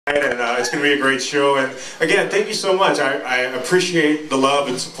And it's going to be a great show. And again, thank you so much. I appreciate the love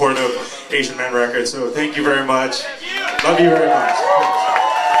and support of Asian Men Records. So thank you very much. Love you very much.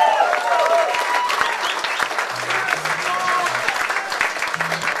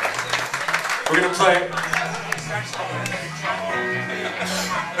 We're going to play.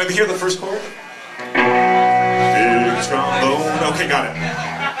 Let me hear the first chord. Big trombone. Okay, got it.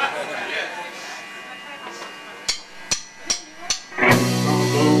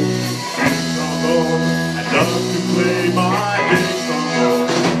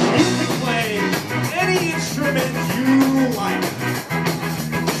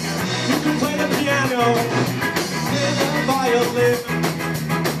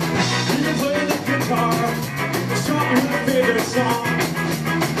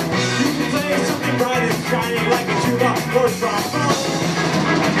 Like a tuba or trombone.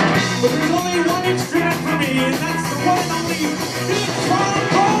 But there's only one instrument for me, and that's the one and only Thee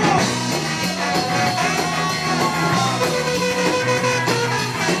Parkside.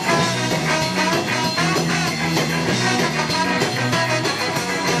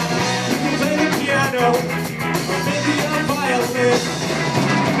 You can play the piano, or maybe a violin.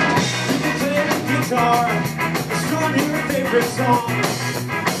 You can play the guitar, or strum your favorite song.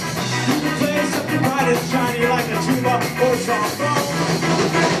 Bright and shiny like a tuba or trombone.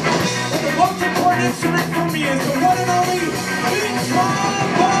 But the most important instrument for me is the one and only Thee Parkside.